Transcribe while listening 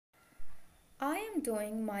I am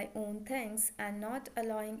doing my own things and not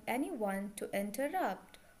allowing anyone to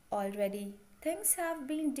interrupt. Already, things have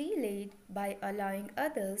been delayed by allowing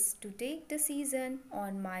others to take decision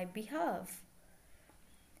on my behalf.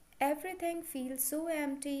 Everything feels so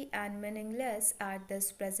empty and meaningless at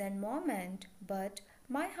this present moment, but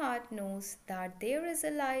my heart knows that there is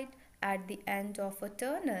a light at the end of a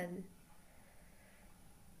tunnel.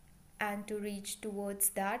 And to reach towards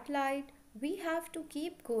that light, we have to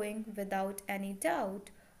keep going without any doubt.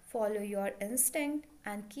 Follow your instinct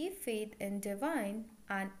and keep faith in divine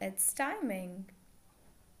and its timing.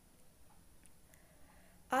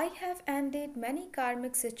 I have ended many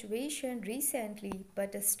karmic situations recently,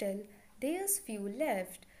 but still there's few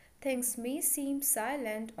left. Things may seem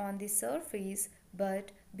silent on the surface,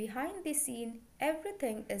 but behind the scene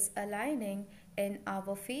everything is aligning in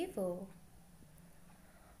our favor.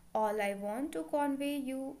 All I want to convey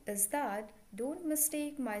you is that don't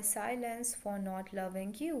mistake my silence for not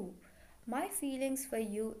loving you. My feelings for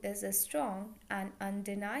you is strong and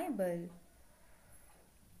undeniable.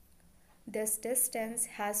 This distance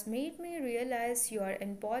has made me realize your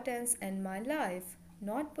importance in my life.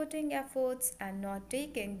 Not putting efforts and not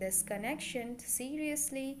taking this connection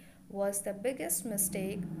seriously was the biggest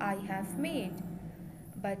mistake I have made.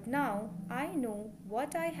 But now I know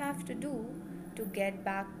what I have to do to get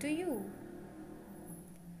back to you.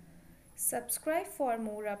 Subscribe for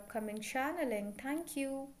more upcoming channeling. Thank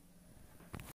you.